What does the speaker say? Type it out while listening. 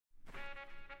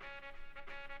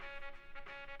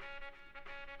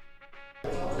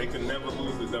They can never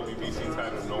lose the WBC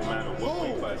title no matter what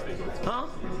weight class they go to. Huh?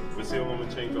 Vasyl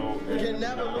Lomachenko Can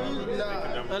never lose?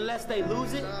 Nah. Unless they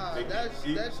lose it? Nah, They that's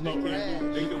can't trash.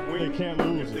 lose. They can win. They can't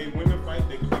lose If it. they win a fight,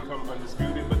 they can become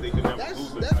undisputed, but they can never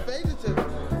lose the That's title.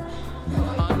 favoritism.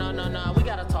 Oh, no. We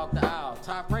gotta talk to Al.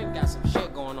 Top Rank got some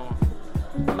shit going on.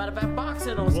 Matter of fact,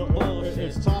 boxing on some bullshit.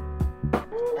 It's time.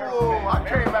 Oh, I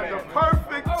came at the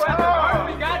perfect time.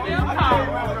 Perfect goddamn time.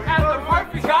 At the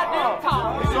perfect goddamn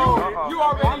time. So, You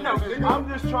already know. I'm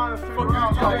just trying to figure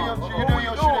out what we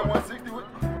doing. 160 with.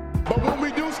 But when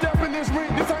we do step in this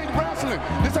ring, this ain't wrestling.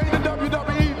 This ain't the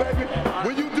WWE, baby.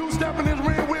 When you do step in this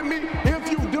ring with me,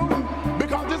 if you do,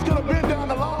 because this could have been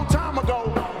done a long time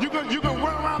ago, you can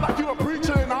run around like you a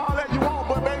preacher and all that you want,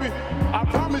 but baby, I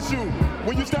promise you,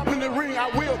 when you step in the ring, I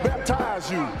will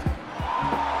baptize you.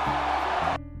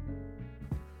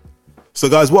 So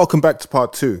guys, welcome back to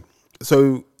part 2.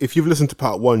 So if you've listened to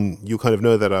part 1, you kind of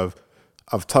know that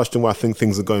I've touched on where I think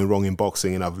things are going wrong in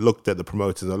boxing, and I've looked at the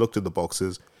promoters, I looked at the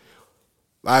boxers.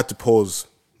 I had to pause.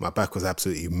 My back was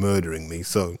absolutely murdering me.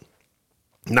 So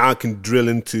now I can drill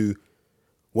into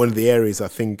one of the areas I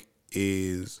think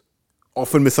is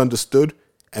often misunderstood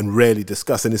and rarely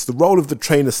discussed, and it's the role of the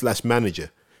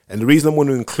trainer/manager. And the reason I want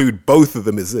to include both of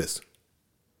them is this.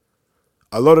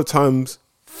 A lot of times,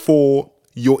 for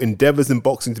your endeavors in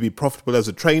boxing to be profitable as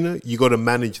a trainer, you got to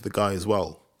manage the guy as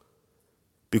well.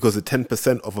 Because the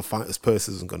 10% of a fighter's purse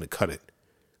isn't going to cut it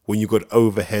when you got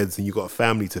overheads and you got a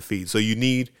family to feed. So you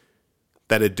need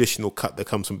that additional cut that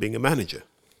comes from being a manager.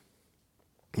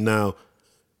 Now,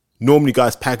 normally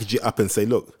guys package it up and say,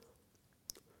 look,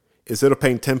 instead of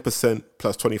paying 10%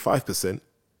 plus 25%,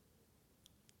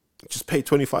 just pay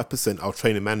 25%. I'll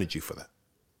train and manage you for that.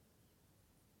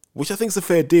 Which I think is a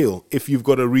fair deal if you've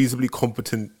got a reasonably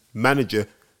competent manager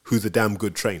who's a damn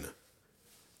good trainer.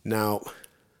 Now,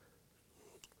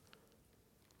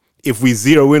 if we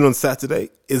zero in on Saturday,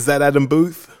 is that Adam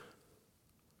Booth?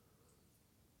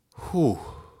 Whew.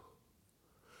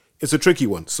 It's a tricky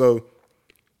one. So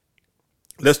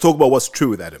let's talk about what's true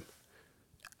with Adam.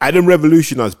 Adam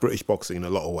revolutionized British boxing in a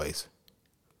lot of ways.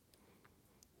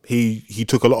 He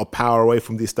took a lot of power away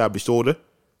from the established order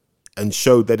and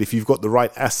showed that if you've got the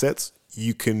right assets,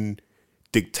 you can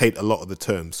dictate a lot of the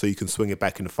terms, so you can swing it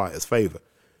back in the fighter's favor.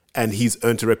 And he's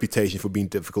earned a reputation for being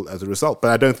difficult as a result.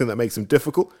 But I don't think that makes him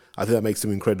difficult. I think that makes him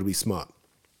incredibly smart.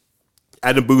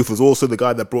 Adam Booth was also the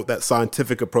guy that brought that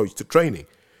scientific approach to training,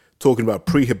 talking about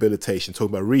prehabilitation,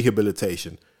 talking about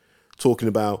rehabilitation, talking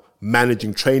about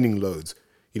managing training loads.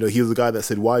 You know, he was the guy that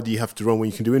said, why do you have to run when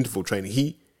you can do interval training?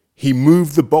 He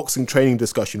moved the boxing training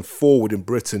discussion forward in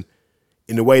Britain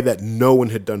in a way that no one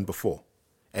had done before.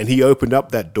 And he opened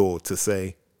up that door to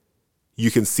say, you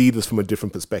can see this from a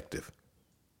different perspective.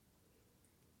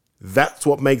 That's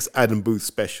what makes Adam Booth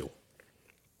special.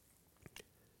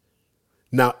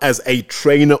 Now, as a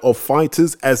trainer of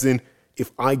fighters, as in,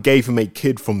 if I gave him a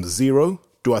kid from zero,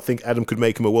 do I think Adam could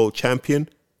make him a world champion?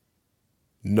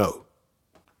 No.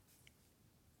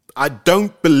 I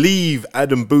don't believe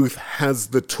Adam Booth has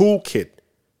the toolkit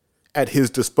at his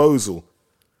disposal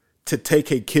to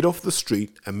take a kid off the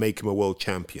street and make him a world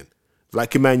champion,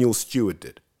 like Emmanuel Stewart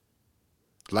did,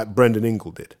 like Brendan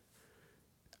Ingle did.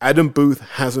 Adam Booth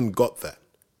hasn't got that.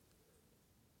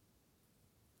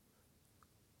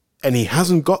 And he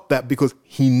hasn't got that because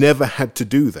he never had to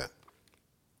do that.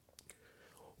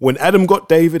 When Adam got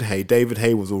David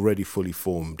Haye was already fully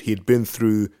formed. He had been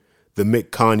through the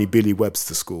Mick Carney, Billy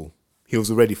Webster school. He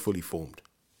was already fully formed.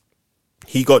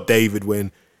 He got David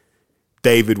when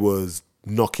David was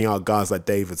knocking out guys like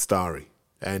David Starry.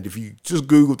 And if you just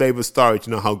Google David Starry to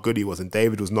know how good he was, and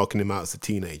David was knocking him out as a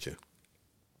teenager.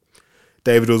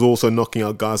 David was also knocking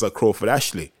out guys like Crawford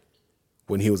Ashley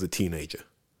when he was a teenager.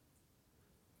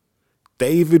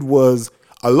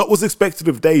 A lot was expected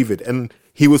of David, and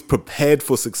he was prepared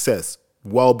for success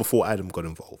well before Adam got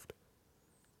involved.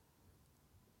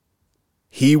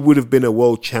 He would have been a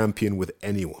world champion with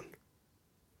anyone.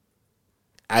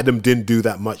 Adam didn't do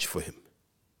that much for him.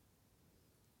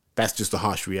 That's just the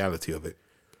harsh reality of it.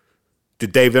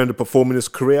 Did David underperform in his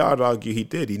career? I'd argue he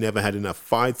did. He never had enough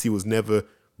fights. He was never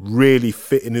really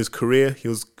fit in his career. He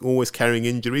was always carrying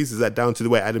injuries. Is that down to the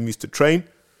way Adam used to train?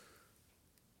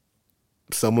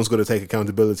 Someone's got to take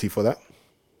accountability for that.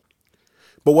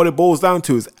 But what it boils down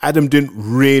to is Adam didn't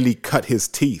really cut his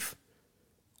teeth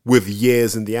with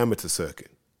years in the amateur circuit,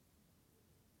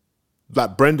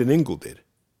 like Brendan Ingle did,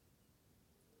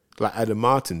 like Adam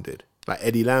Martin did, like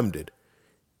Eddie Lamb did.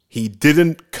 He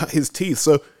didn't cut his teeth,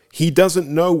 so he doesn't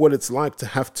know what it's like to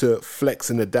have to flex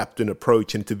and adapt an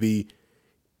approach and to be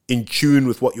in tune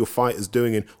with what your fighter's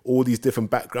doing and all these different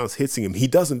backgrounds hitting him. He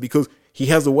doesn't, because he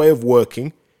has a way of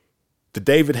working. The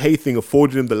David Haye thing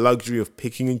afforded him the luxury of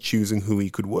picking and choosing who he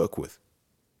could work with.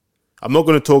 I'm not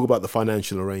going to talk about the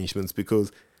financial arrangements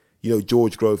because,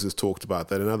 George Groves has talked about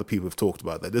that and other people have talked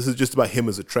about that. This is just about him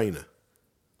as a trainer.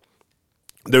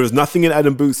 There is nothing in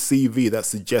Adam Booth's CV that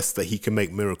suggests that he can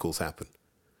make miracles happen.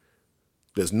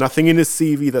 There's nothing in his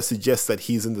CV that suggests that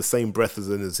he's in the same breath as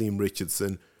a Nazim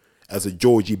Richardson, as a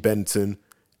Georgie Benton,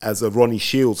 as a Ronnie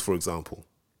Shields, for example,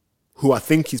 who I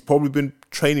think he's probably been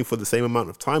training for the same amount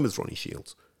of time as Ronnie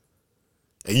Shields.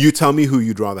 And you tell me who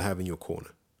you'd rather have in your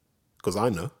corner, because I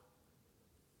know.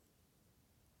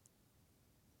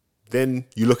 Then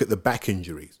you look at the back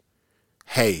injuries.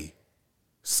 Haye,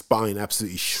 spine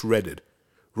absolutely shredded.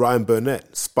 Ryan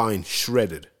Burnett, spine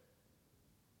shredded.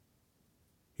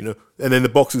 And then the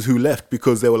boxers who left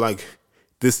because they were like,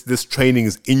 this training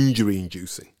is injury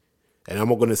inducing. And I'm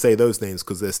not going to say those names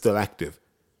because they're still active.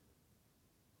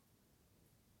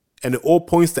 And it all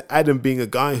points to Adam being a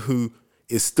guy who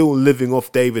is still living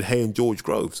off David Haye and George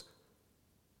Groves.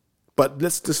 But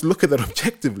let's just look at that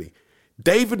objectively.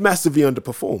 David massively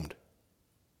underperformed.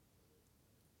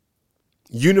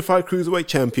 Unified cruiserweight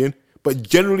champion, but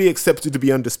generally accepted to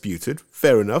be undisputed.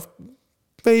 Fair enough.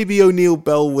 Maybe O'Neal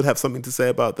Bell would have something to say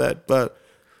about that, but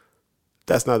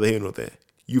that's neither here nor there.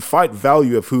 You fight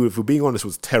value of who, if we're being honest,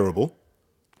 was terrible.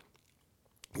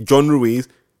 John Ruiz.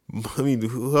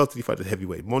 Who else did he fight at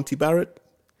heavyweight? Monty Barrett?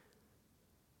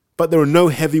 But there are no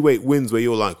heavyweight wins where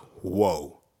you're like,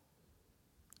 whoa.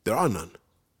 There are none.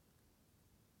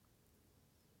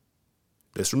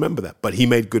 Let's remember that. But he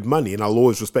made good money, and I'll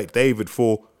always respect David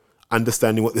for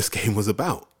understanding what this game was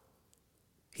about.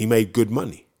 He made good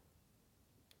money.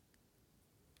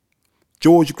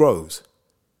 George Groves.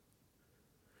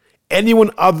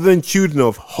 Anyone other than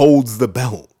Chudinov holds the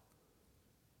belt.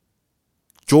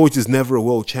 George is never a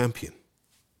world champion.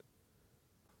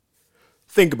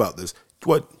 Think about this.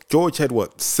 George had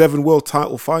 7 world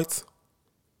title fights?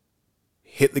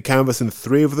 Hit the canvas in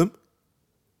 3 of them?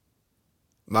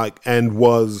 And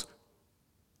was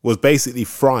basically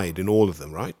fried in all of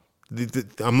them, right?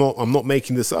 I'm not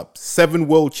making this up. 7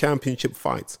 world championship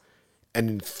fights, and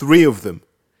in 3 of them,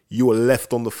 you were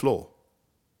left on the floor.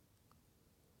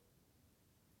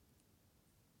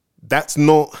 That's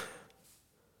not...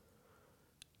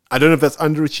 I don't know if that's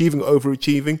underachieving or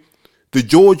overachieving. The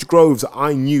George Groves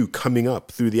I knew coming up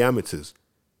through the amateurs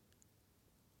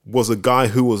was a guy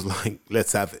who was like,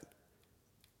 let's have it.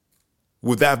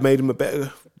 Would that have made him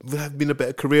would have been a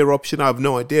better career option? I have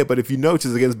no idea. But if you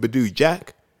notice against Badou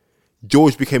Jack,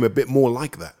 George became a bit more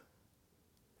like that.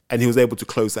 And he was able to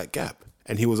close that gap.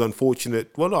 And he was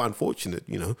unfortunate. Well, not unfortunate,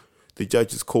 The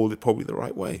judges called it probably the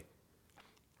right way.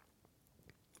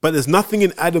 But there's nothing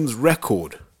in Adam's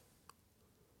record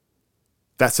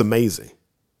that's amazing.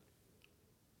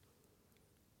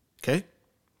 Okay?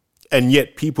 And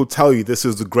yet people tell you this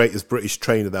is the greatest British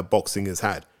trainer that boxing has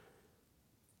had.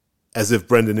 As if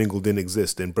Brendan Ingle didn't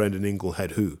exist. And Brendan Ingle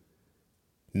had who?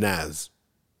 Naz,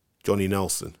 Johnny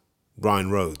Nelson,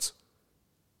 Ryan Rhodes.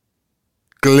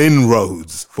 Glyn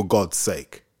Rhodes, for God's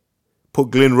sake. Put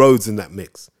Glyn Rhodes in that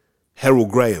mix. Harold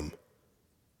Graham.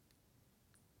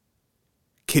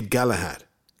 Kid Galahad.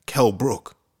 Kell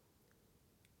Brook.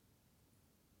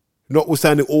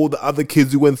 Notwithstanding all the other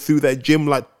kids who went through that gym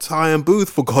like Tyan Booth,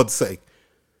 for God's sake.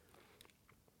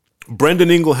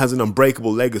 Brendan Ingle has an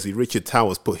unbreakable legacy. Richard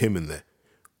Towers put him in there.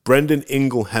 Brendan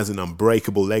Ingle has an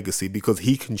unbreakable legacy because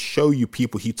he can show you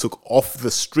people he took off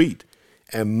the street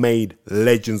and made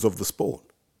legends of the sport.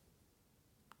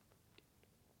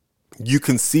 You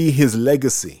can see his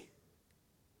legacy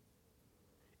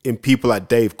in people like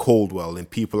Dave Caldwell, in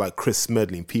people like Chris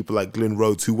Smedley, in people like Glyn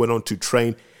Rhodes, who went on to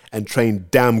train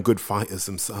damn good fighters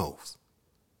themselves.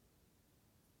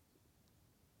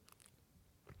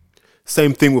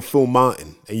 Same thing with Phil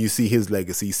Martin, and you see his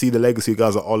legacy. You see the legacy of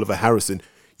guys like Oliver Harrison.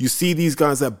 You see these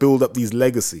guys that build up these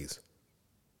legacies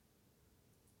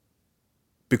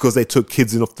because they took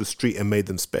kids in off the street and made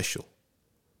them special.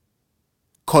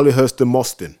 Collyhurst and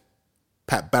Mostyn.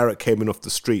 Pat Barrett came in off the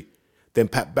street. Then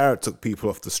Pat Barrett took people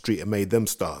off the street and made them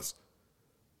stars.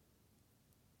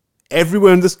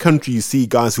 Everywhere in this country, you see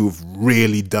guys who have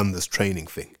really done this training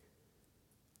thing.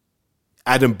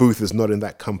 Adam Booth is not in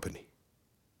that company.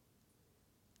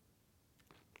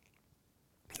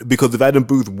 Because if Adam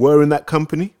Booth were in that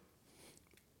company,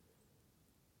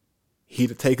 he'd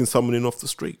have taken someone in off the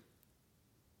street.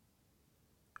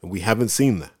 And we haven't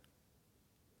seen that.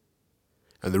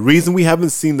 And the reason we haven't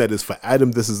seen that is for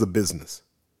Adam, this is a business.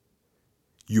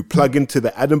 You plug into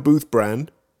the Adam Booth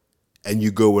brand and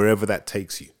you go wherever that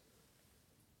takes you.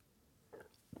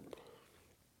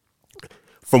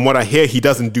 From what I hear, he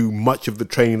doesn't do much of the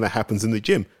training that happens in the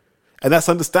gym. And that's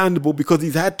understandable because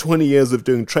he's had 20 years of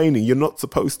doing training. You're not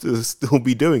supposed to still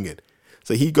be doing it.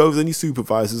 So he goes and he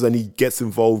supervises and he gets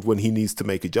involved when he needs to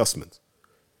make adjustments.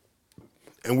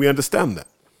 And we understand that.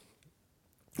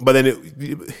 But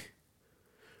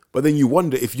then you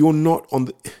wonder, if you're not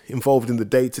involved in the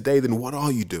day-to-day, then what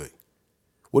are you doing?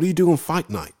 What are you doing on fight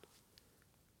night?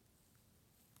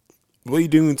 What are you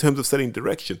doing in terms of setting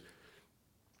direction?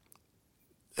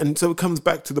 And so it comes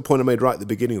back to the point I made right at the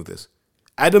beginning of this.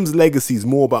 Adam's legacy is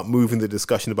more about moving the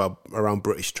discussion around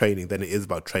British training than it is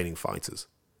about training fighters.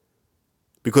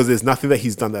 Because there's nothing that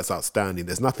he's done that's outstanding.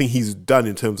 There's nothing he's done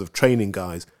in terms of training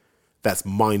guys that's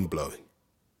mind-blowing.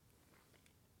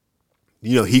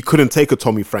 You know, he couldn't take a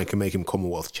Tommy Frank and make him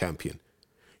Commonwealth champion.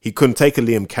 He couldn't take a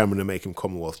Liam Cameron and make him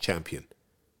Commonwealth champion.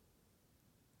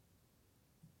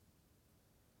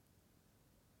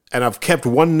 And I've kept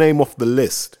one name off the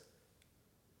list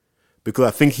because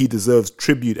I think he deserves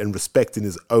tribute and respect in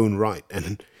his own right.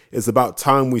 And it's about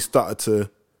time we started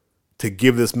to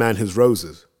give this man his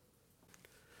roses.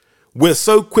 We're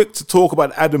so quick to talk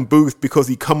about Adam Booth because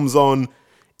he comes on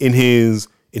in his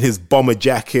bomber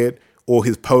jacket or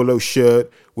his polo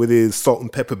shirt with his salt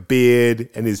and pepper beard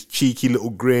and his cheeky little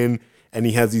grin. And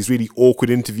he has these really awkward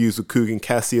interviews with Kugan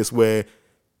Cassius where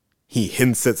he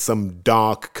hints at some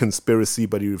dark conspiracy,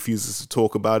 but he refuses to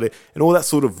talk about it. And all that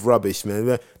sort of rubbish, man,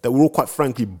 that we're all quite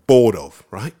frankly bored of,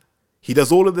 right? He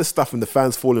does all of this stuff and the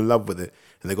fans fall in love with it.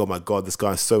 And they go, oh my God, this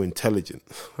guy's so intelligent.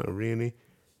 Really?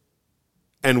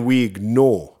 And we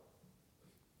ignore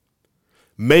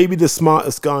maybe the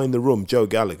smartest guy in the room, Joe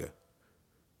Gallagher.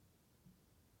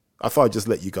 I thought I'd just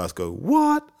let you guys go,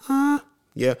 what? Huh?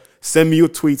 Yeah. Send me your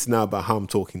tweets now about how I'm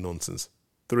talking nonsense.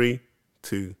 3,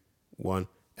 2, 1.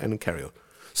 And carry on.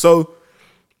 So,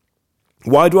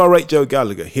 why do I rate Joe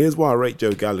Gallagher? Here's why I rate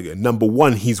Joe Gallagher. Number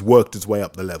one, he's worked his way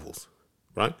up the levels,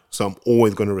 right? So I'm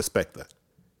always going to respect that.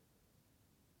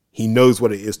 He knows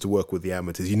what it is to work with the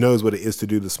amateurs. He knows what it is to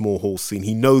do the small hall scene.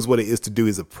 He knows what it is to do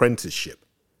his apprenticeship.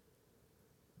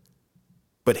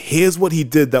 But here's what he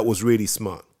did that was really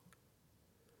smart.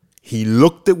 He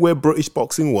looked at where British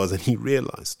boxing was and he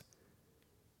realized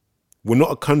we're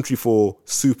not a country for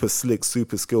super slick,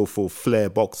 super skillful flair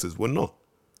boxers. We're not.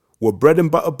 We're bread and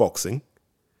butter boxing.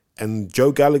 And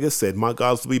Joe Gallagher said, my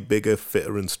guys will be bigger,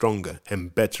 fitter and stronger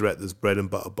and better at this bread and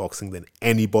butter boxing than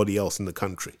anybody else in the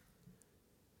country.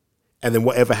 And then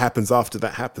whatever happens after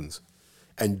that happens.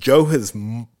 And Joe has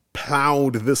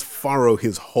plowed this furrow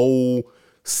his whole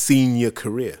senior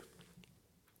career.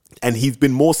 And he's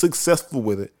been more successful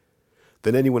with it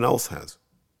than anyone else has.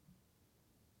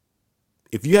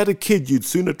 If you had a kid, you'd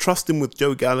sooner trust him with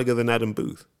Joe Gallagher than Adam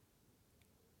Booth.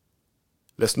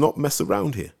 Let's not mess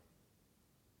around here.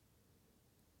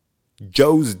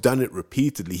 Joe's done it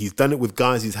repeatedly. He's done it with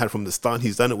guys he's had from the start.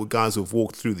 He's done it with guys who've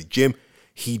walked through the gym.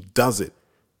 He does it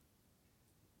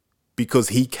because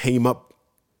he came up.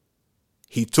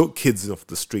 He took kids off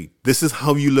the street. This is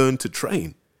how you learn to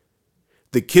train.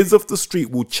 The kids off the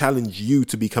street will challenge you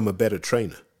to become a better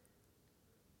trainer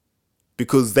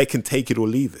because they can take it or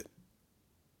leave it.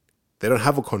 They don't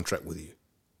have a contract with you.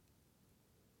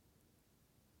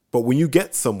 But when you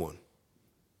get someone,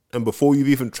 and before you've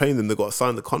even trained them, they've got to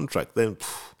sign the contract, then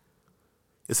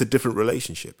it's a different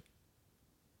relationship.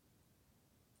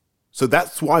 So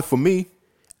that's why, for me,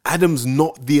 Adam's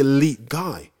not the elite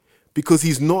guy. Because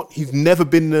he's never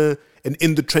been an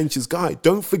in-the-trenches guy.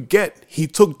 Don't forget, he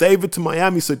took David to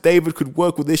Miami so David could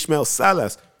work with Ismail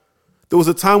Salas. There was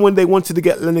a time when they wanted to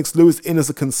get Lennox Lewis in as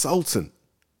a consultant.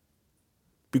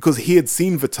 Because he had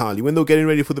seen Vitali. When they were getting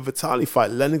ready for the Vitali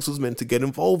fight, Lennox was meant to get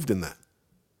involved in that.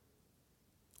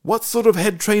 What sort of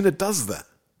head trainer does that?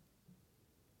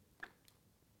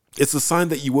 It's a sign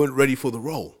that you weren't ready for the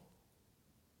role.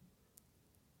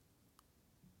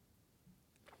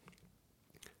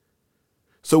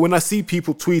 So when I see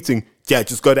people tweeting, yeah,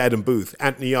 just go to Adam Booth,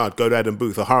 Anthony Yard, go to Adam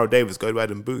Booth, O'Hara Davis, go to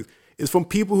Adam Booth, it's from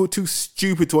people who are too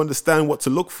stupid to understand what to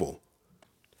look for.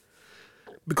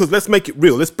 Because let's make it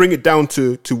real. Let's bring it down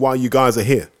to why you guys are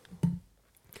here.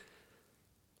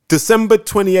 December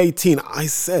 2018, I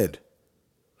said,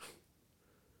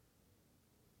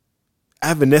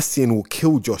 Avanesian will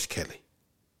kill Josh Kelly.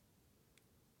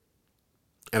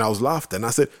 And I was laughed at. And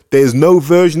I said, there's no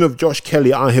version of Josh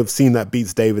Kelly I have seen that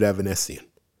beats David Avanesian.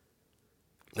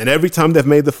 And every time they've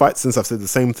made the fight since, I've said the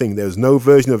same thing. There's no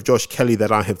version of Josh Kelly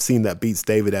that I have seen that beats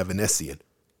David Avanesian.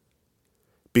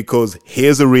 Because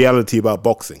here's a reality about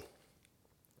boxing.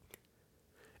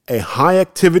 A high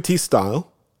activity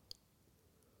style,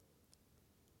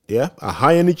 a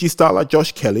high energy style like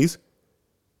Josh Kelly's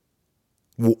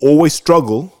will always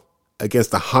struggle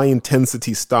against a high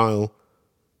intensity style,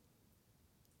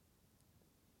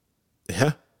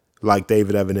 like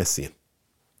David Avanesian.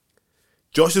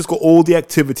 Josh has got all the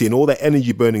activity and all that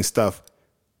energy burning stuff.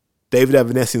 David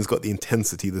Avanesian's got the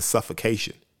intensity, the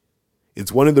suffocation.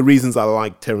 It's one of the reasons I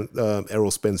like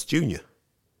Errol Spence Jr.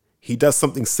 He does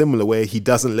something similar where he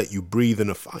doesn't let you breathe in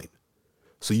a fight.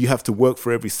 So you have to work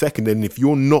for every second. And if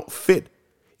you're not fit,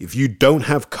 if you don't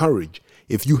have courage,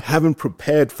 if you haven't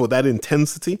prepared for that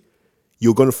intensity,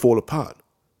 you're going to fall apart.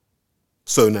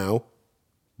 So now,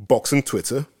 boxing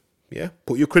Twitter,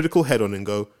 put your critical head on and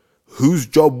go, whose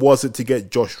job was it to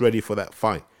get Josh ready for that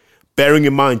fight? Bearing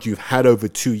in mind, you've had over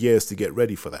 2 years to get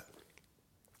ready for that.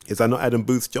 Is that not Adam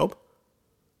Booth's job?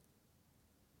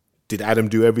 Did Adam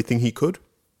do everything he could?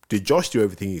 Did Josh do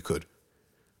everything he could?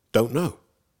 Don't know.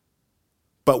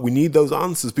 But we need those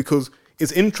answers, because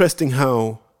it's interesting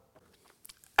how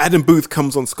Adam Booth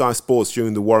comes on Sky Sports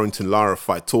during the Warrington-Lara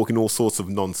fight talking all sorts of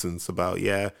nonsense about,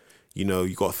 you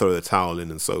got to throw the towel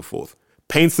in and so forth.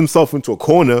 Paints himself into a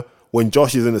corner when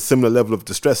Josh is in a similar level of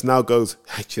distress, now goes,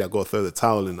 actually, I've got to throw the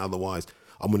towel in, otherwise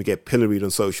I'm going to get pilloried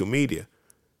on social media.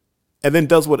 And then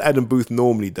does what Adam Booth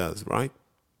normally does, right?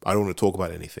 I don't want to talk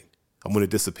about anything. I'm going to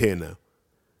disappear now.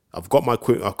 I've got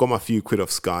my few quid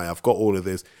off Sky. I've got all of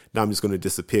this. Now I'm just going to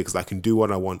disappear because I can do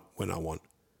what I want when I want.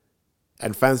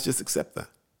 And fans just accept that.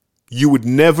 You would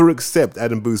never accept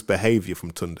Adam Booth's behavior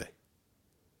from Tunde.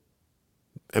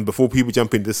 And before people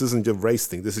jump in, this isn't just a race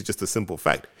thing. This is just a simple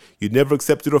fact. You'd never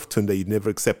accept it of Tunde. You'd never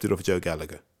accept it of Joe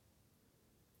Gallagher.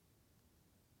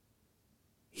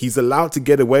 He's allowed to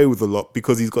get away with a lot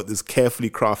because he's got this carefully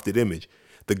crafted image.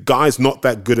 The guy's not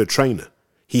that good a trainer.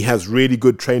 He has really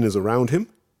good trainers around him.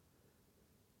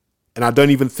 And I don't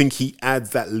even think he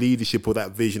adds that leadership or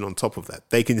that vision on top of that.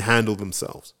 They can handle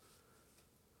themselves.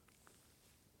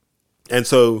 And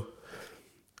so,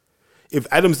 if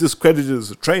Adam's discredited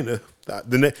as a trainer,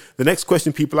 the next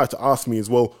question people like to ask me is,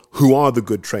 well, who are the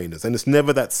good trainers? And it's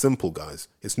never that simple, guys.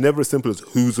 It's never as simple as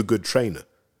who's a good trainer.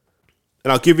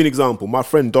 And I'll give you an example. My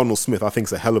friend Donald Smith, I think,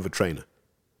 is a hell of a trainer.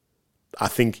 I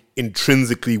think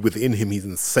intrinsically within him, he's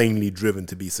insanely driven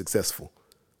to be successful.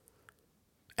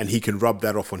 And he can rub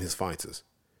that off on his fighters.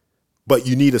 But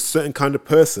you need a certain kind of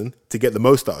person to get the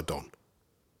most out of Don.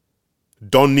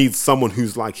 Don needs someone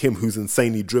who's like him, who's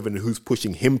insanely driven and who's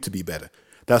pushing him to be better.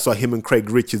 That's why him and Craig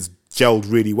Richards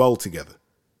gelled really well together.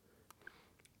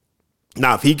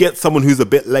 Now, if he gets someone who's a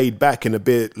bit laid back and a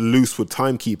bit loose with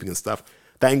timekeeping and stuff,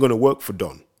 that ain't going to work for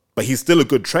Don. But he's still a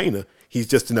good trainer. He's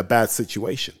just in a bad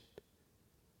situation.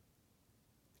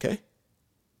 Okay?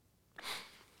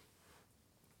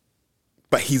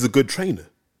 But he's a good trainer.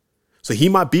 So he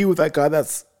might be with that guy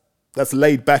that's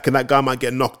laid back, and that guy might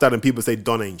get knocked out and people say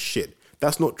Don ain't shit.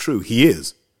 That's not true. He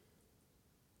is.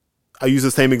 I use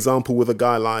the same example with a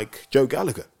guy like Joe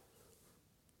Gallagher.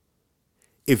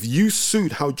 If you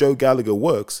suit how Joe Gallagher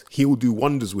works, he will do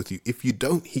wonders with you. If you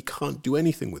don't, he can't do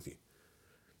anything with you.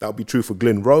 That would be true for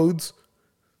Glenn Rhodes.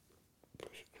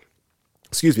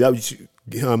 Excuse me,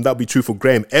 that would be true for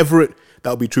Graham Everett. That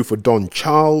would be true for Don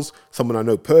Charles, someone I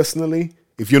know personally.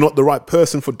 If you're not the right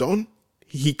person for Don,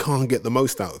 he can't get the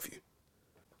most out of you.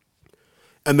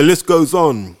 And the list goes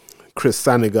on. Chris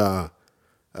Sanigar,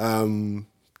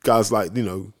 guys like,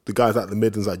 the guys like the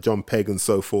Midlands, like John Pegg and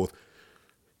so forth.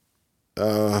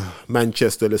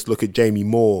 Manchester, let's look at Jamie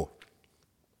Moore.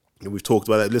 And we've talked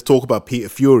about that. Let's talk about Peter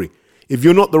Fury. If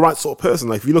you're not the right sort of person,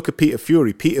 like if you look at Peter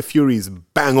Fury is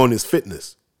bang on his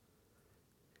fitness.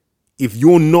 If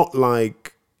you're not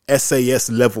like SAS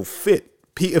level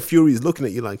fit, Peter Fury is looking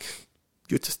at you like,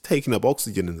 you're just taking up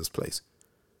oxygen in this place.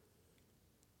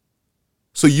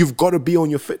 So you've got to be on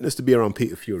your fitness to be around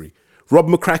Peter Fury. Rob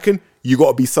McCracken, you got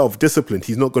to be self-disciplined.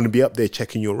 He's not going to be up there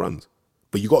checking your runs.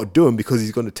 But you got to do him because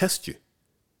he's going to test you.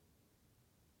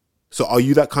 So are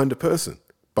you that kind of person?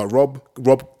 But Rob,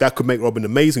 that could make Rob an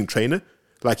amazing trainer,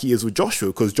 like he is with Joshua,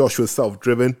 because Joshua's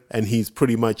self-driven and he's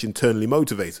pretty much internally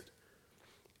motivated.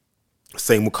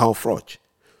 Same with Carl Froch.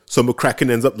 So McCracken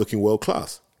ends up looking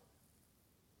world-class.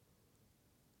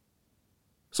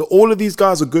 So all of these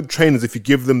guys are good trainers if you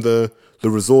give them the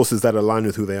resources that align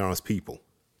with who they are as people.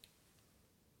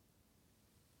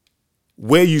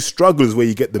 Where you struggle is where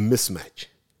you get the mismatch.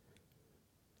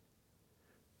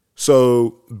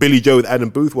 So Billy Joe with Adam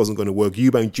Booth wasn't going to work.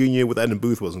 Eubank Jr. with Adam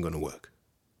Booth wasn't going to work.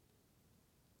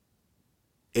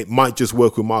 It might just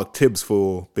work with Mark Tibbs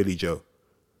for Billy Joe.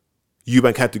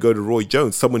 Eubank had to go to Roy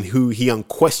Jones, someone who he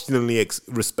unquestionably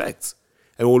respects.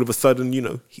 And all of a sudden,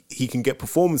 he can get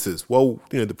performances. Well,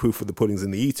 the proof of the pudding's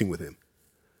in the eating with him.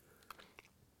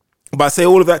 But I say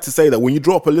all of that to say that when you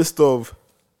draw up a list of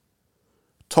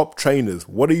top trainers,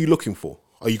 what are you looking for?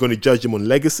 Are you going to judge him on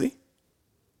legacy?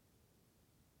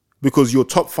 Because your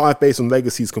top 5 based on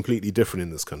legacy is completely different in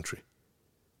this country.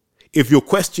 If your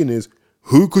question is,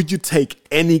 who could you take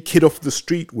any kid off the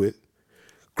street with?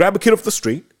 Grab a kid off the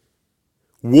street,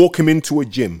 walk him into a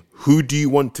gym. Who do you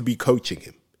want to be coaching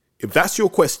him? If that's your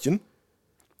question,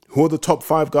 who are the top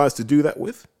 5 guys to do that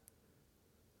with?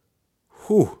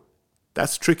 Whew,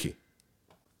 that's tricky.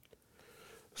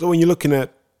 So when you're looking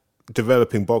at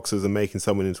developing boxers and making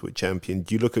someone into a champion,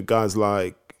 do you look at guys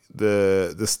like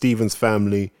the Stevens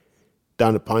family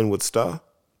down at Pinewood Star?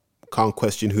 Can't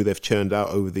question who they've churned out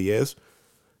over the years.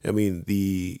 I mean,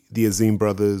 the Azim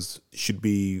brothers should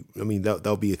be, I mean,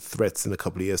 they'll be threats in a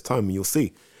couple of years' time, and you'll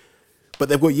see. But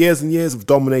they've got years and years of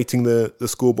dominating the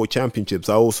schoolboy championships.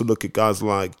 I also look at guys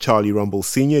like Charlie Rumble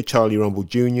Sr., Charlie Rumble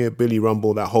Jr., Billy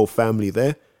Rumble, that whole family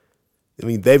there. I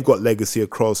mean, they've got legacy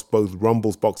across both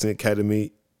Rumble's Boxing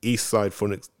Academy, Eastside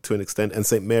to an extent, and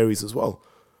St. Mary's as well.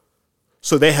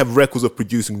 So they have records of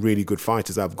producing really good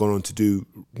fighters that have gone on to do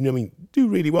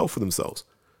really well for themselves.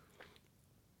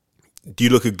 Do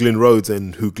you look at Glyn Rhodes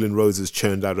and who Glyn Rhodes has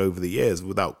churned out over the years?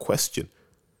 Without question.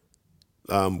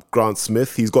 Grant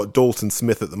Smith, he's got Dalton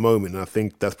Smith at the moment, and I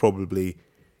think that's probably,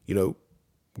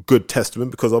 good testament,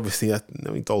 because obviously,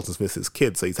 Dalton Smith's his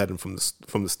kid, so he's had him from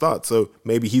the start. So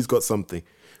maybe he's got something.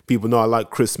 People know I like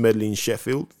Chris Medley in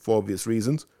Sheffield for obvious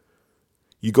reasons.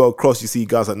 You go across, you see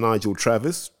guys like Nigel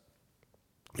Travis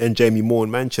and Jamie Moore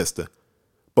in Manchester.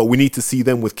 But we need to see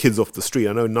them with kids off the street.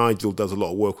 I know Nigel does a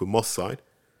lot of work with Moss Side.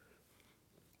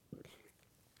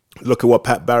 Look at what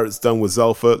Pat Barrett's done with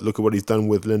Zelfa. Look at what he's done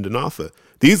with Lyndon Arthur.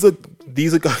 These are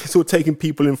guys who are taking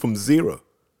people in from zero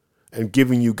and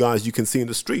giving you guys you can see in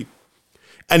the street.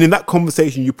 And in that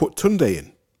conversation, you put Tunde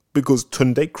in, because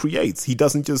Tunde creates. He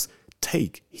doesn't just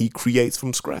take, he creates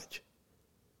from scratch.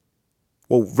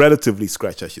 Well, relatively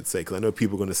scratch, I should say, because I know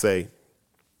people are going to say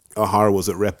O'Hara was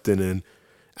at Repton and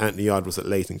Anthony Yard was at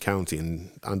Leighton County,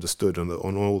 and understood on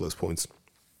all those points.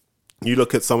 You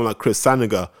look at someone like Chris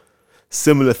Sanaga,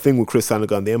 similar thing with Chris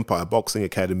Sanaga and the Empire Boxing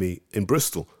Academy in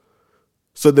Bristol.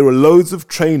 So there are loads of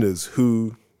trainers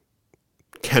who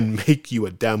can make you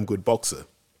a damn good boxer.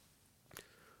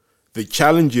 The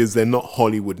challenge is they're not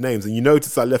Hollywood names. And you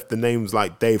notice I left the names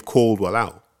like Dave Caldwell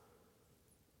out.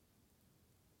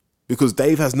 Because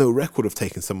Dave has no record of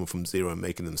taking someone from zero and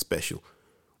making them special.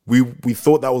 We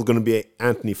thought that was going to be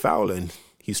Anthony Fowler, and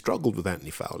he struggled with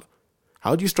Anthony Fowler.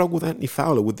 How do you struggle with Anthony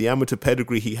Fowler with the amateur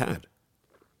pedigree he had?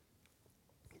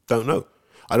 Don't know.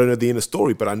 I don't know the inner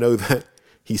story, but I know that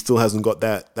he still hasn't got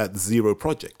that zero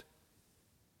project.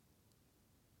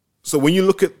 So when you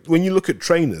look at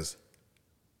trainers,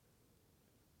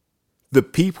 the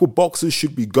people boxers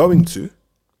should be going to,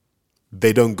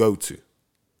 they don't go to.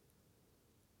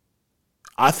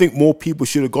 I think more people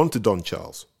should have gone to Don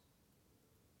Charles.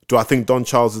 Do I think Don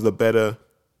Charles is a better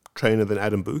trainer than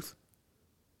Adam Booth?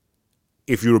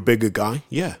 If you're a bigger guy,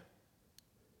 yeah.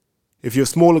 If you're a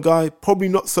smaller guy, probably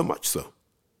not so much so.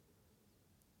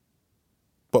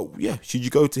 But yeah, should you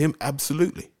go to him?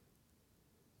 Absolutely.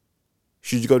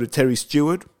 Should you go to Terry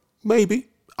Stewart? Maybe.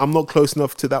 I'm not close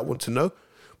enough to that one to know.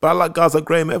 But I like guys like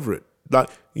Graham Everett.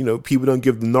 People don't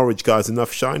give the Norwich guys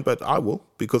enough shine, but I will,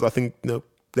 because I think,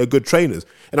 they're good trainers.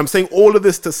 And I'm saying all of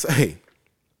this to say,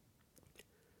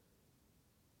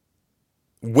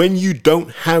 when you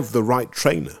don't have the right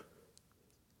trainer,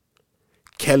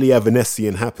 Kelly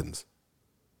Avanesian happens.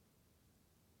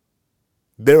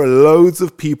 There are loads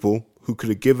of people who could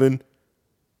have given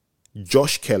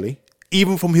Josh Kelly,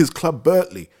 even from his club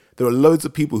Bertley, there are loads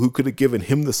of people who could have given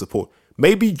him the support.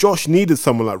 Maybe Josh needed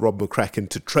someone like Rob McCracken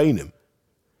to train him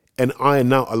and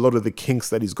iron out a lot of the kinks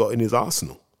that he's got in his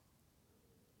arsenal.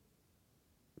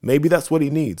 Maybe that's what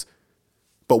he needs.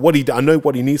 But I know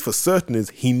what he needs for certain is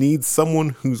he needs someone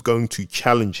who's going to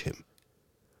challenge him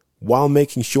while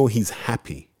making sure he's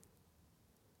happy.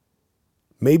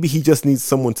 Maybe he just needs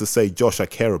someone to say, Josh, I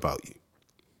care about you.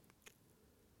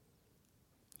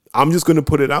 I'm just going to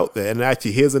put it out there. And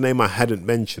actually, here's a name I hadn't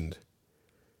mentioned.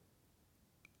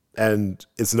 And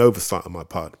it's an oversight on my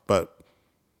part. But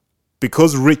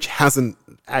because Rich hasn't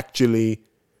actually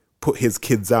put his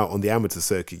kids out on the amateur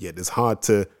circuit yet, it's hard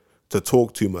to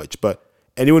talk too much. But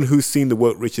anyone who's seen the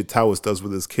work Richard Towers does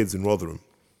with his kids in Rotherham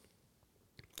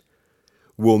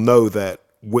will know that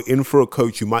we're in for a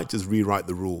coach who might just rewrite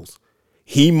the rules.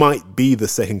 He might be the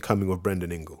second coming of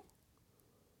Brendan Ingle,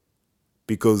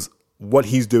 because what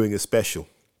he's doing is special.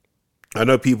 I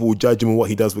know people will judge him on what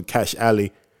he does with Cash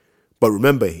Ali, but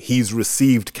remember, he's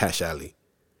received Cash Ali.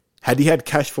 Had he had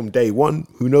Cash from day one,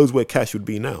 who knows where Cash would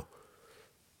be now?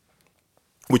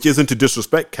 Which isn't to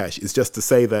disrespect Cash, it's just to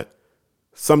say that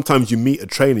Sometimes you meet a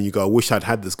trainer and you go, I wish I'd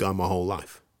had this guy my whole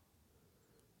life.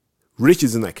 Rich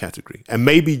is in that category. And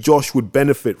maybe Josh would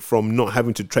benefit from not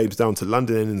having to traipse down to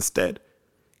London and instead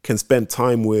can spend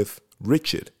time with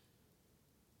Richard.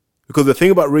 Because the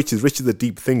thing about Rich is a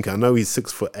deep thinker. I know he's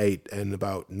 6'8" and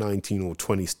about 19 or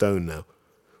 20 stone now.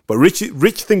 But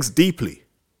Rich thinks deeply.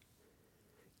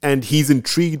 And he's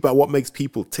intrigued by what makes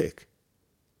people tick.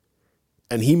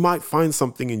 And he might find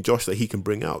something in Josh that he can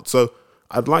bring out. So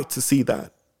I'd like to see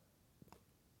that.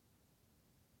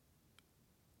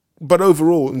 But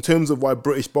overall, in terms of why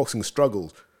British boxing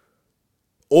struggles,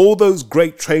 all those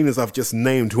great trainers I've just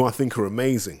named who I think are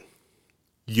amazing,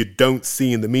 you don't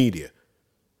see in the media.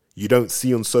 You don't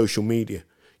see on social media.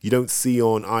 You don't see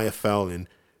on IFL. And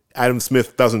Adam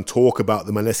Smith doesn't talk about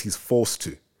them unless he's forced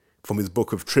to from his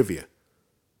book of trivia.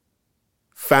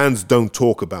 Fans don't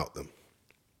talk about them.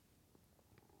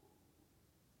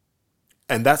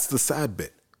 And that's the sad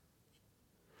bit.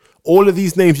 All of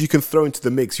these names you can throw into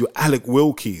the mix, your Alec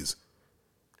Wilkies,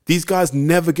 these guys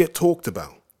never get talked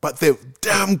about, but they're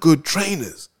damn good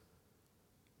trainers.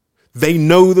 They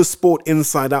know the sport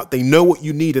inside out. They know what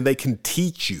you need and they can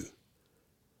teach you.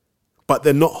 But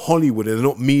they're not Hollywood and they're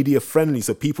not media friendly,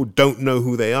 so people don't know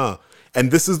who they are. And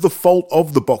this is the fault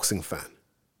of the boxing fan.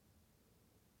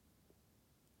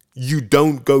 You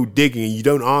don't go digging and you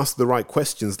don't ask the right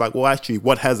questions like, well, actually,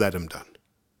 what has Adam done?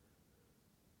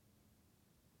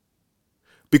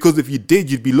 Because if you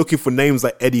did, you'd be looking for names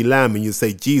like Eddie Lamb and you'd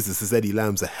say, Jesus, this Eddie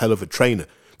Lamb's a hell of a trainer.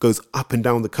 Goes up and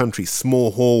down the country,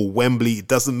 small hall, Wembley, it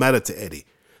doesn't matter to Eddie.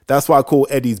 That's why I call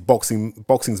Eddie's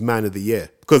boxing's man of the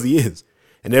year, because he is.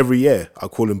 And every year I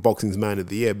call him boxing's man of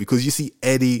the year because you see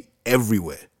Eddie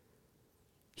everywhere.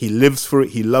 He lives for it,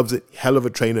 he loves it, hell of a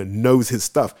trainer, knows his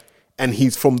stuff, and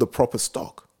he's from the proper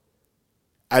stock.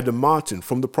 Adam Martin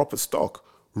from the proper stock,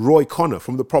 Roy Connor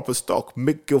from the proper stock,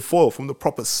 Mick Guilfoyle from the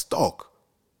proper stock.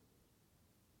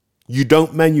 You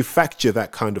don't manufacture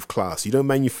that kind of class. You don't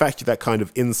manufacture that kind of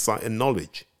insight and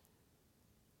knowledge.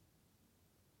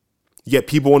 Yet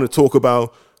people want to talk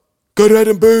about, go to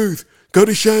Adam Booth, go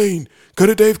to Shane, go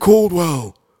to Dave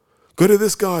Caldwell, go to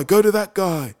this guy, go to that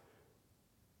guy.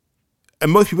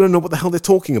 And most people don't know what the hell they're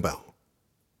talking about.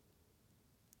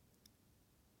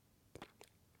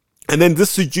 And then this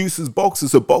seduces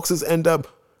boxers. So boxers end up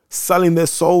selling their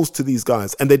souls to these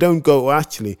guys. And they don't go, oh,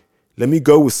 actually, let me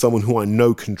go with someone who I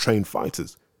know can train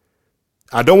fighters.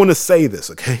 I don't want to say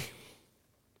this, okay?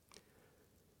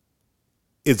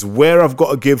 It's where I've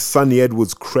got to give Sonny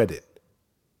Edwards credit.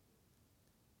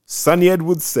 Sonny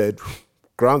Edwards said,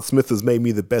 Grant Smith has made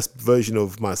me the best version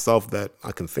of myself that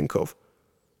I can think of.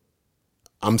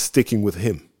 I'm sticking with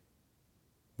him.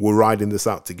 We're riding this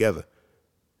out together.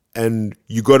 And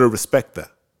you got to respect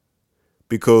that.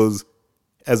 Because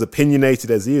as opinionated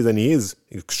as he is, and he is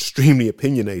extremely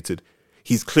opinionated,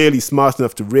 he's clearly smart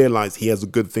enough to realize he has a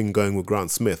good thing going with Grant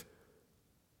Smith.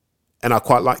 And I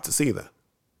quite like to see that.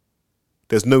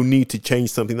 There's no need to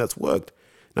change something that's worked.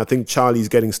 And I think Charlie's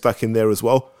getting stuck in there as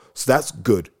well. So that's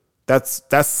good. That's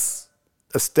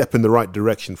a step in the right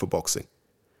direction for boxing.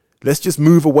 Let's just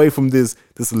move away from this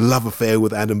love affair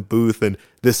with Adam Booth and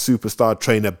this superstar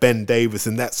trainer, Ben Davis,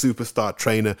 and that superstar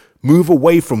trainer. Move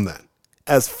away from that.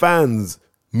 As fans,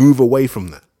 move away from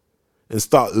that and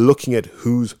start looking at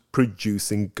who's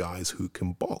producing guys who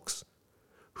can box,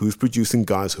 who's producing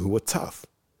guys who are tough.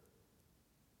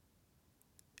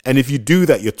 And if you do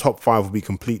that, your top 5 will be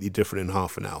completely different in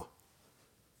half an hour.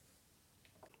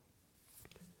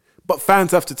 But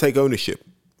fans have to take ownership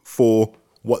for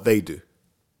what they do.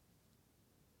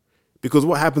 Because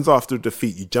what happens after a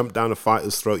defeat? You jump down a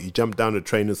fighter's throat, you jump down a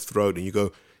trainer's throat, and you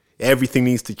go, everything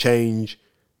needs to change.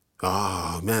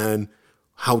 Oh, man,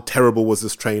 how terrible was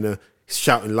this trainer? He's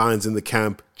shouting lines in the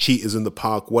camp, cheaters in the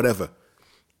park, whatever.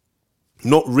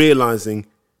 Not realizing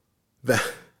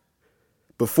that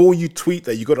before you tweet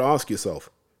that, you got to ask yourself,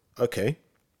 okay,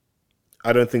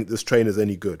 I don't think this trainer's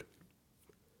any good.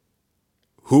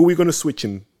 Who are we going to switch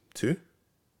him to?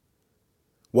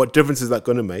 What difference is that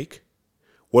going to make?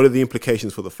 What are the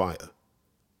implications for the fighter?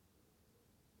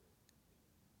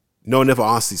 No one ever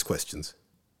asks these questions.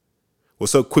 We're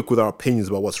so quick with our opinions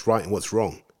about what's right and what's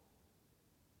wrong.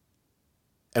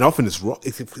 And often it's wrong.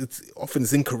 Often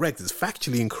it's incorrect. It's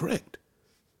factually incorrect.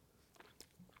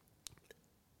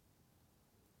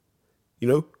 You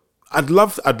know, I'd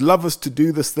love us to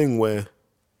do this thing where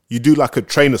you do like a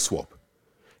trainer swap.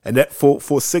 And that for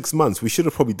 6 months, we should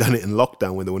have probably done it in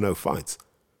lockdown when there were no fights.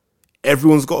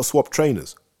 Everyone's got to swap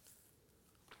trainers.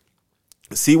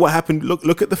 See what happened.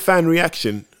 Look at the fan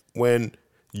reaction when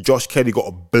Josh Kelly got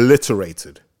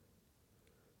obliterated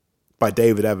by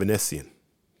David Avanesian.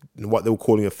 what they were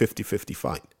calling a 50-50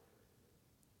 fight.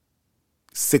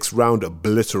 6-round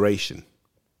obliteration.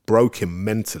 Broke him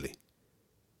mentally.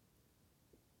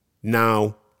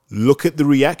 Now, look at the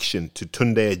reaction to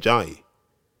Tunde Ajayi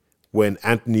when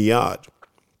Anthony Yarde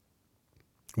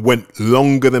went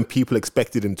longer than people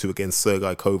expected him to against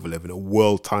Sergey Kovalev in a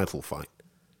world title fight.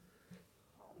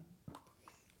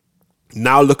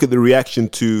 Now look at the reaction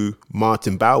to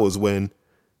Martin Bowers when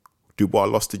Dubois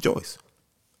lost to Joyce.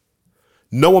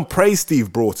 No one praised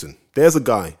Steve Broughton. There's a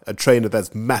guy, a trainer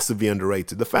that's massively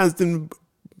underrated. The fans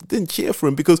didn't cheer for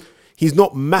him because he's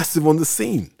not massive on the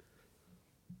scene.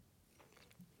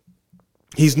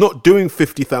 He's not doing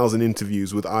 50,000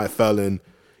 interviews with IFL and,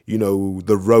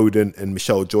 the Rodent and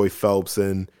Michelle Joy Phelps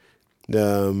and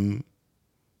the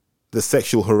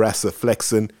sexual harasser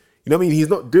Flexen. He's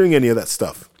not doing any of that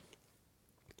stuff.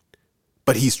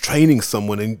 But he's training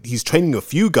someone, and he's training a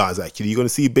few guys, actually. You're going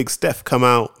to see Big Steph come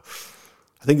out,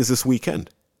 I think it's this weekend.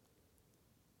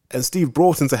 And Steve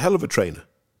Broughton's a hell of a trainer.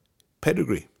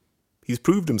 Pedigree. He's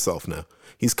proved himself now.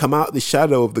 He's come out of the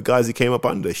shadow of the guys he came up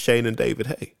under, Shane and David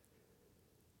Hay.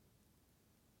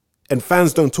 And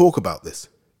fans don't talk about this.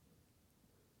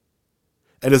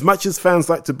 And as much as fans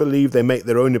like to believe they make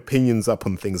their own opinions up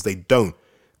on things, they don't.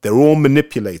 They're all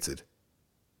manipulated.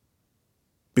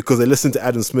 Because they listen to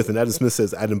Adam Smith, and Adam Smith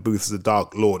says Adam Booth is a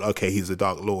dark lord. Okay, he's a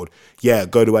dark lord. Yeah,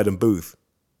 go to Adam Booth.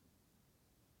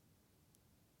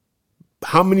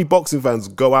 How many boxing fans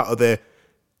go out of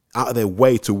their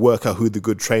way to work out who the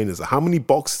good trainers are? How many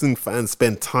boxing fans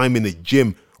spend time in a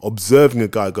gym observing a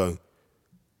guy going,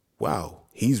 wow,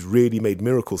 he's really made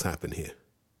miracles happen here?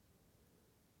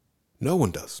 No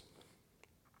one does.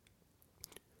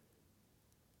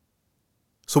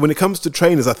 So when it comes to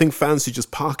trainers, I think fans should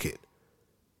just park it.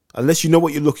 Unless you know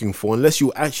what you're looking for, unless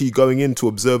you're actually going in to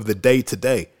observe the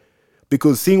day-to-day.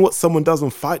 Because seeing what someone does on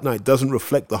fight night doesn't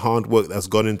reflect the hard work that's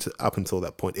gone into up until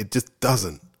that point. It just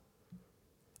doesn't.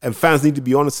 And fans need to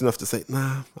be honest enough to say,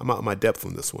 nah, I'm out of my depth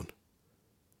on this one.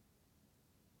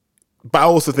 But I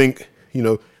also think,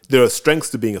 there are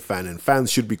strengths to being a fan, and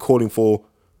fans should be calling for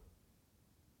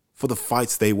the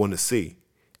fights they want to see.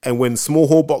 And when small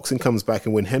hall boxing comes back,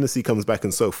 and when Hennessy comes back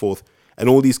and so forth, and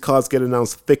all these cards get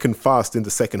announced thick and fast in the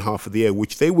second half of the year,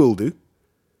 which they will do,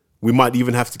 we might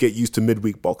even have to get used to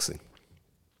midweek boxing.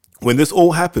 When this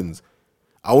all happens,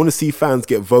 I want to see fans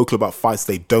get vocal about fights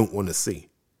they don't want to see.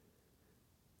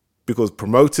 Because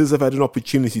promoters have had an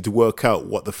opportunity to work out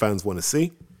what the fans want to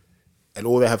see, and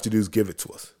all they have to do is give it to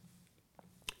us.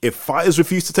 If fighters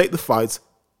refuse to take the fights,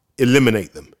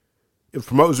 eliminate them. If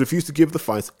promoters refuse to give the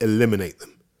fights, eliminate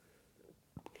them.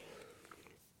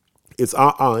 It's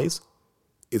our eyes,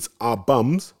 it's our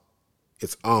bums,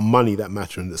 it's our money that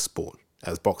matter in this sport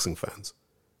as boxing fans.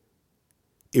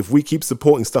 If we keep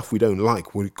supporting stuff we don't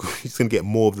like, we're just going to get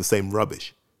more of the same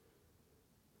rubbish.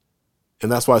 And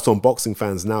that's why it's on boxing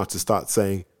fans now to start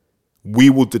saying, we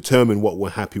will determine what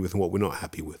we're happy with and what we're not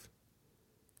happy with.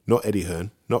 Not Eddie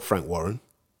Hearn, not Frank Warren,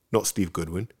 not Steve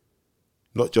Goodwin,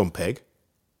 not John Pegg,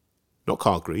 not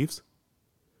Carl Greaves,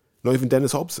 not even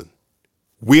Dennis Hobson.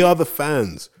 We are the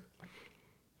fans.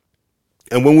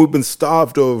 And when we've been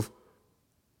starved of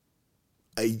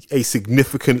a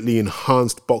significantly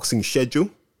enhanced boxing schedule,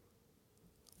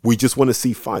 we just want to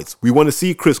see fights. We want to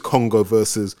see Chris Kongo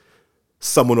versus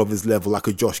someone of his level like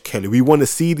a Josh Kelly. We want to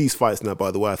see these fights now,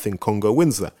 by the way. I think Kongo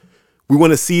wins that. We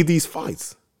want to see these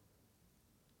fights.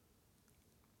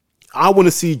 I want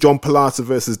to see John Pilata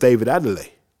versus David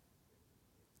Adelaide.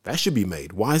 That should be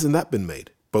made. Why hasn't that been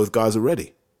made? Both guys are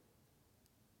ready.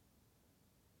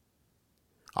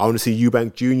 I want to see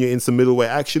Eubank Jr. in some middleweight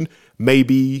action.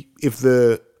 Maybe if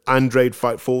the Andrade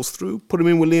fight falls through, put him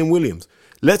in with Liam Williams.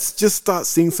 Let's just start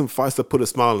seeing some fights that put a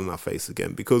smile on our face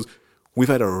again, because we've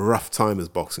had a rough time as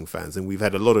boxing fans and we've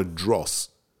had a lot of dross.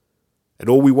 And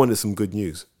all we want is some good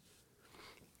news.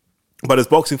 But as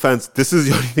boxing fans, this is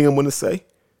the only thing I'm going to say.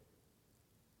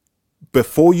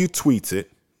 Before you tweet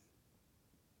it,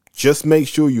 just make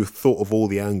sure you've thought of all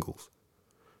the angles.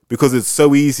 Because it's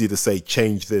so easy to say,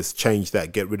 change this, change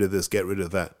that, get rid of this, get rid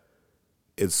of that.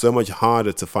 It's so much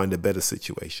harder to find a better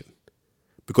situation.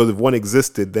 Because if one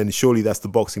existed, then surely that's the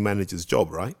boxing manager's job,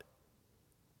 right?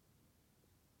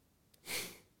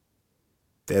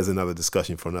 There's another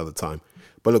discussion for another time.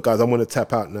 But look, guys, I'm going to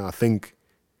tap out now. I think,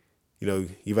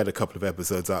 you've had a couple of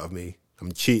episodes out of me.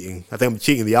 I'm cheating. I think I'm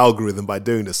cheating the algorithm by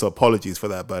doing this, so apologies for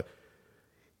that. But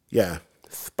yeah,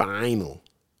 spinal.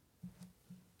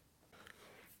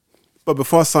 But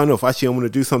before I sign off, actually, I'm going to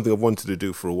do something I've wanted to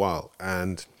do for a while.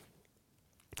 And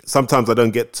sometimes I don't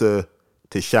get to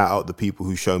shout out the people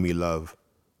who show me love,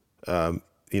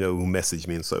 who message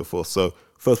me and so forth. So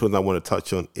First one I want to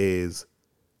touch on is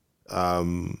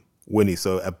Winnie.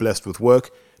 So at Blessed with Work,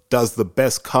 does the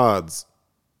best cards,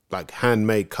 like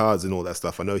handmade cards and all that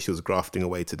stuff. I know she was grafting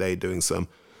away today doing some.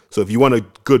 So if you want a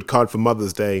good card for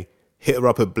Mother's Day, hit her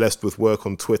up at Blessed with Work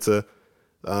on Twitter.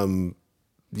 Be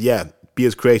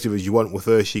as creative as you want with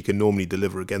her. She can normally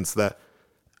deliver against that.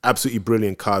 Absolutely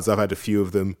brilliant cards. I've had a few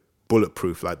of them.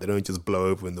 Bulletproof, like they don't just blow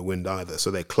over in the wind either.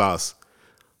 So they're class.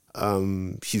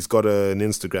 She's got an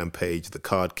Instagram page, The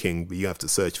Card King, but you have to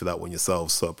search for that one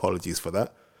yourself. So apologies for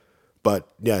that. But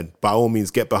yeah, by all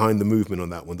means, get behind the movement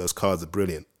on that one. Those cards are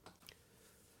brilliant.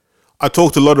 I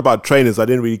talked a lot about trainers. I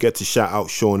didn't really get to shout out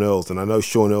Sean Earls. And I know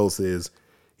Sean Earls is,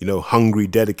 hungry,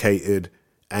 dedicated,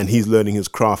 and he's learning his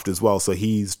craft as well. So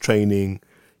he's training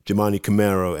Jamani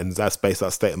Camaro, and that's based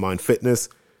on State of Mind Fitness.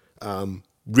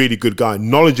 Really good guy,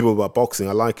 knowledgeable about boxing.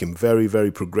 I like him. Very,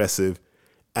 very progressive.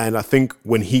 And I think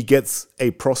when he gets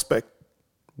a prospect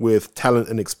with talent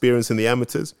and experience in the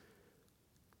amateurs,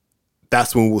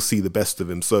 that's when we'll see the best of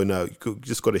him. So no, you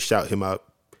just got to shout him out.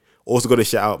 Also got to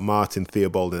shout out Martin,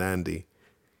 Theobald, and Andy.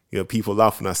 People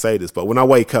laugh when I say this, but when I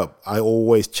wake up, I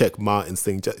always check Martin's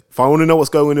thing. If I want to know what's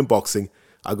going on in boxing,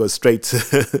 I go straight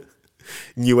to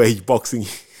New Age Boxing.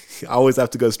 I always have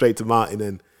to go straight to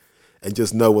Martin and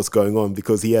just know what's going on,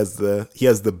 because he has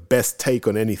the best take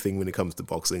on anything when it comes to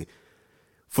boxing.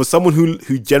 For someone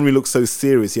who generally looks so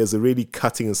serious, he has a really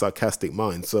cutting and sarcastic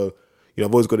mind. So,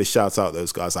 I've always got to shout out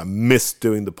those guys. I miss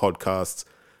doing the podcasts,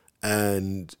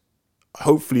 and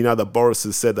hopefully now that Boris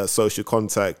has said that social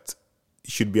contact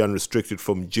should be unrestricted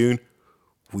from June,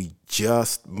 we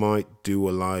just might do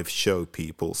a live show,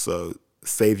 people. So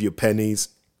save your pennies.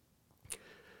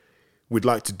 We'd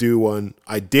like to do one,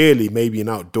 ideally maybe an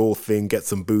outdoor thing, get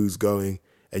some booze going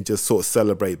and just sort of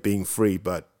celebrate being free.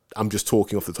 But I'm just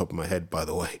talking off the top of my head, by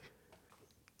the way.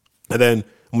 And then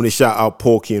I'm going to shout out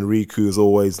Porky and Riku, as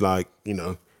always. Like,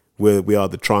 we are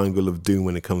the triangle of doom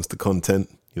when it comes to content.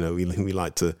 We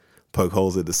like to poke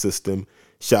holes at the system.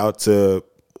 Shout out to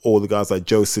all the guys like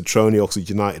Joe Citrone, Oxford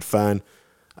United fan.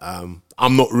 I'm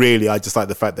not really. I just like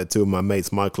the fact that two of my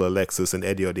mates, Michael Alexis and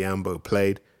Eddie Odiambo,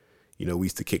 played. We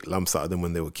used to kick lumps out of them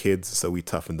when they were kids, so we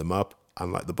toughened them up,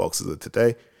 unlike the boxers of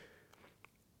today.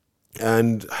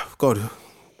 And, God,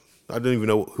 I don't even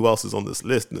know who else is on this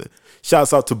list.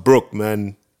 Shouts out to Brooke,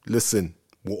 man. Listen,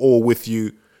 we're all with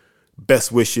you.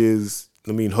 Best wishes.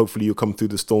 Hopefully you'll come through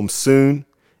the storm soon,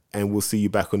 and we'll see you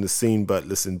back on the scene. But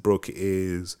listen, Brooke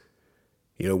is,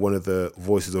 one of the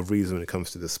voices of reason when it comes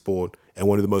to the sport, and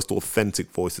one of the most authentic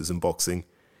voices in boxing.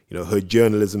 Her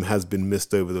journalism has been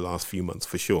missed over the last few months,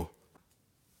 for sure.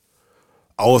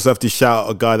 I also have to shout out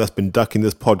a guy that's been ducking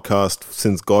this podcast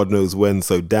since God knows when.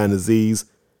 So Dan Aziz,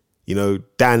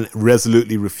 Dan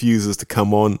resolutely refuses to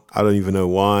come on. I don't even know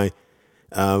why.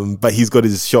 But he's got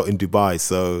his shot in Dubai.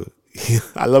 So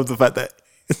I love the fact that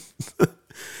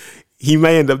he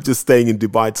may end up just staying in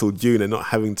Dubai till June and not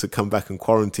having to come back and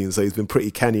quarantine. So he's been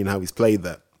pretty canny in how he's played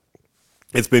that.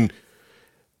 It's been,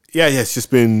 it's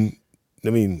just been, I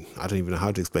don't even know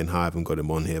how to explain how I haven't got him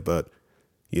on here, but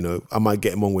I might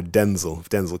get him on with Denzel, if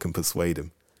Denzel can persuade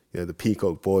him. The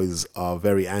Peacock boys are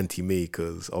very anti-me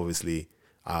because obviously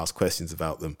I ask questions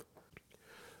about them.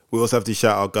 We also have to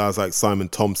shout out guys like Simon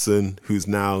Thompson, who's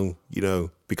now,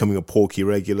 becoming a Porky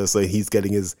regular. So he's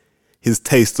getting his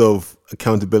taste of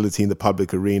accountability in the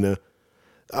public arena.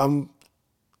 I'm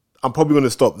probably going to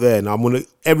stop there. And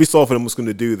every so often I'm just going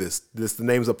to do this. The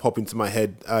names are popping to my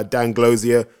head. Dan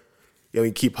Glozier,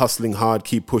 keep hustling hard,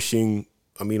 keep pushing.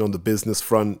 On the business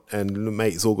front, and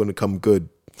mate, it's all going to come good.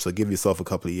 So give yourself a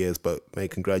couple of years, but mate,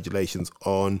 congratulations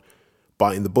on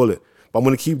biting the bullet. But I'm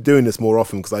going to keep doing this more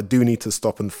often because I do need to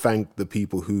stop and thank the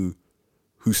people who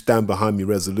stand behind me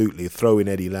resolutely. Throw in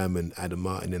Eddie Lamb and Adam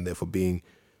Martin in there for being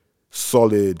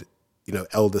solid,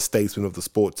 elder statesmen of the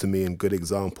sport to me and good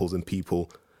examples and people,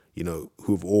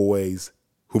 who've always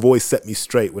set me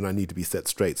straight when I need to be set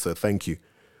straight. So thank you.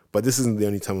 But this isn't the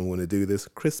only time I want to do this.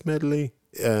 Chris Medley.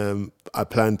 I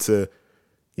plan to,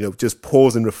 just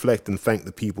pause and reflect and thank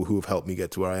the people who have helped me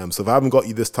get to where I am. So if I haven't got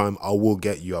you this time, I will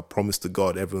get you. I promise to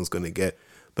God, everyone's going to get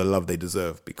the love they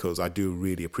deserve because I do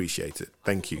really appreciate it.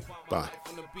 Thank you. Bye.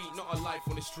 Not a life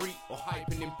on the street or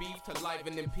hyping in beef to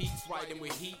liven in peace, riding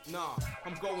with heat. Nah,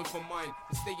 I'm going for mine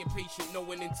and staying patient,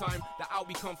 knowing in time that I'll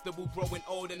be comfortable growing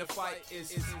old and the fight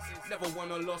is never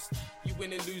won or lost. You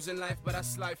win and lose in life, but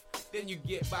that's life. Then you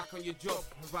get back on your job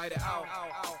and ride it out.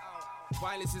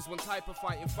 Violence is one type of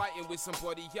fighting with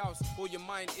somebody else. Or your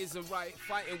mind isn't right,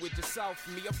 fighting with yourself.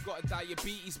 Me, I've got a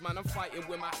diabetes, man, I'm fighting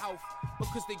with my health.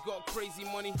 Because they got crazy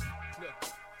money.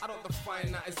 Look, I don't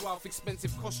define that as wealth.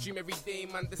 Expensive costume every day,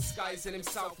 man disguising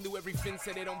himself. Knew everything,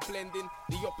 said they don't blend in.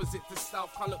 The opposite to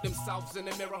stealth, can't look themselves in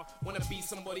the mirror. Wanna be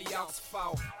somebody else,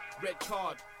 foul. Red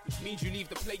card, which means you leave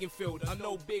the playing field. I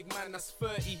know big man that's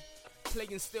 30.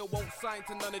 Playing still won't sign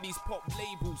to none of these pop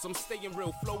labels. I'm staying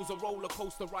real, flow's a roller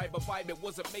coaster ride, but vibe it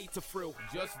wasn't made to thrill.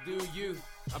 Just do you,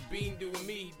 I've been doing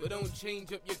me, but don't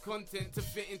change up your content to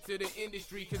fit into the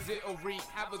industry, cause it'll wreak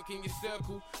havoc in your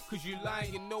circle. Cause you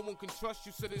lying and no one can trust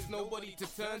you, so there's nobody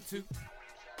to turn to.